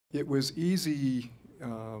It was easy,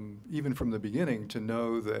 even from the beginning, to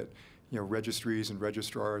know that registries and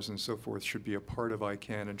registrars and so forth should be a part of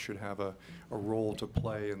ICANN and should have a role to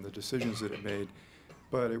play in the decisions that it made.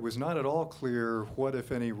 But it was not at all clear what,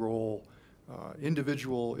 if any, role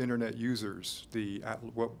individual Internet users,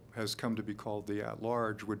 what has come to be called the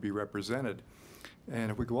at-large, would be represented.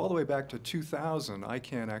 And if we go all the way back to 2000,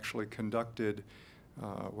 ICANN actually conducted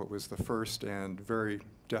what was the first and very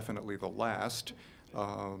definitely the last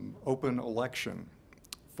open election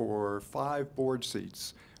for 5 board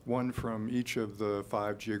seats, one from each of the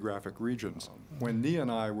 5 geographic regions. When Nia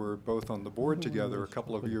and I were both on the board together a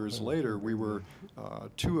couple of years later, we were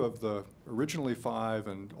 2 of the originally 5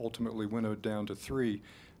 and ultimately winnowed down to 3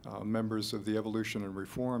 members of the Evolution and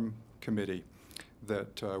Reform Committee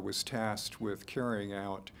that was tasked with carrying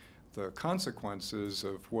out the consequences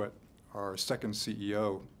of what our second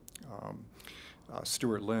CEO,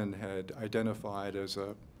 Stuart Lynn, had identified as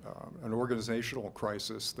an organizational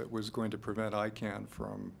crisis that was going to prevent ICANN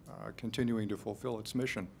from continuing to fulfill its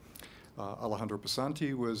mission. Alejandro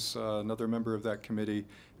Pesanti was another member of that committee,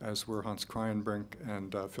 as were Hans Kreienbrink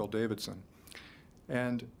and Phil Davidson.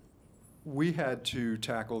 And we had to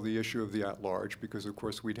tackle the issue of the at-large because, of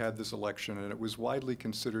course, we'd had this election and it was widely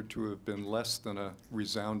considered to have been less than a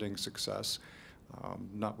resounding success,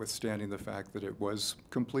 notwithstanding the fact that it was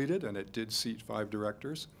completed and it did seat 5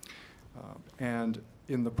 directors. And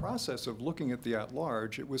in the process of looking at the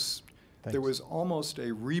at-large, there was almost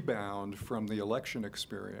a rebound from the election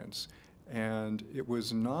experience. And it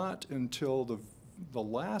was not until the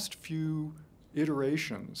last few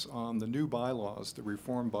iterations on the new bylaws, the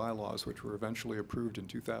reform bylaws, which were eventually approved in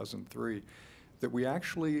 2003, that we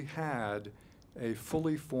actually had a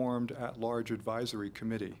fully formed at-large advisory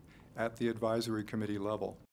committee at the advisory committee level.